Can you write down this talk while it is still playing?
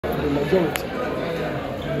majority.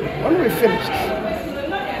 When we finished,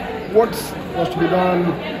 what was to be done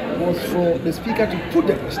was for the Speaker to put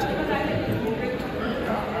the question.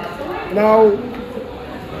 Now,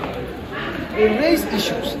 we raised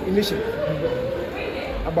issues initially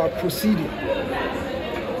about procedure.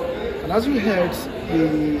 And as we heard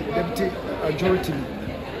the Deputy Majority Leader,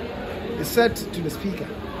 he said to the Speaker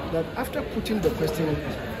that after putting the question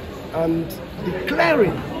and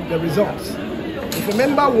declaring the results, if a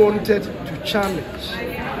member wanted to challenge,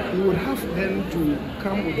 he would have then to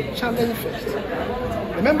come with a challenge first.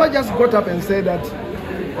 The member just got up and said that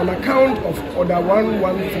on account of Order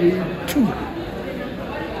 1132,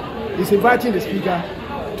 he's inviting the Speaker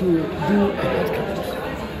to do a head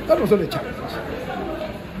count. That was not a challenge.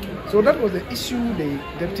 So that was the issue the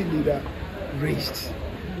Deputy Leader raised.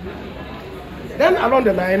 Then along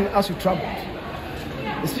the line, as we traveled,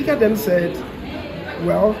 the Speaker then said,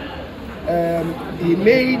 well, he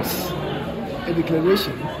made a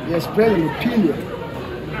declaration, he expressed an opinion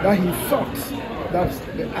that he thought that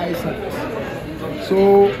the ayes had it.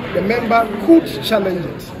 So the member could challenge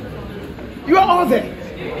it. You are all there.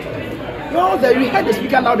 You are all there. You heard the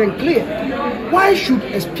Speaker loud and clear. Why should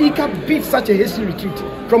a Speaker beat such a hasty retreat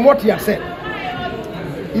from what he has said?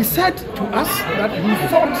 He said to us that he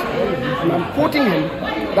thought, and I'm quoting him,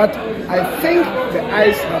 that I think the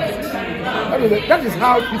ayes have it. That is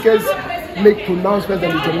how speakers make pronouncements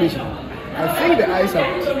and determination. I think the ayes have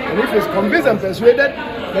it. And if he's convinced and persuaded,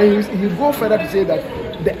 then he'll go further to say that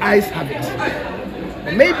the ayes have it.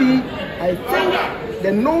 And maybe I think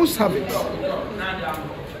the noes have it.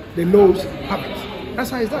 The noes have it. That's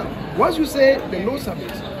how it's done. Once you say the noes have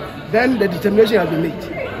it, then the determination has been made.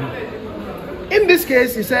 In this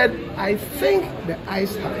case, he said, I think the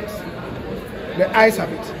ayes have it. The ayes have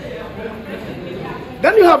it.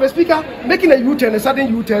 Then you have a Speaker making a U-turn, a sudden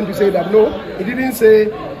U-turn to say that no, he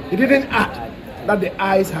didn't add that the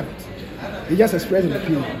ayes have it. He just expressed an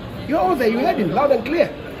opinion. You're all there, you heard him loud and clear.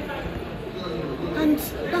 And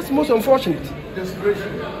that's most unfortunate.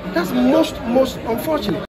 That's most unfortunate.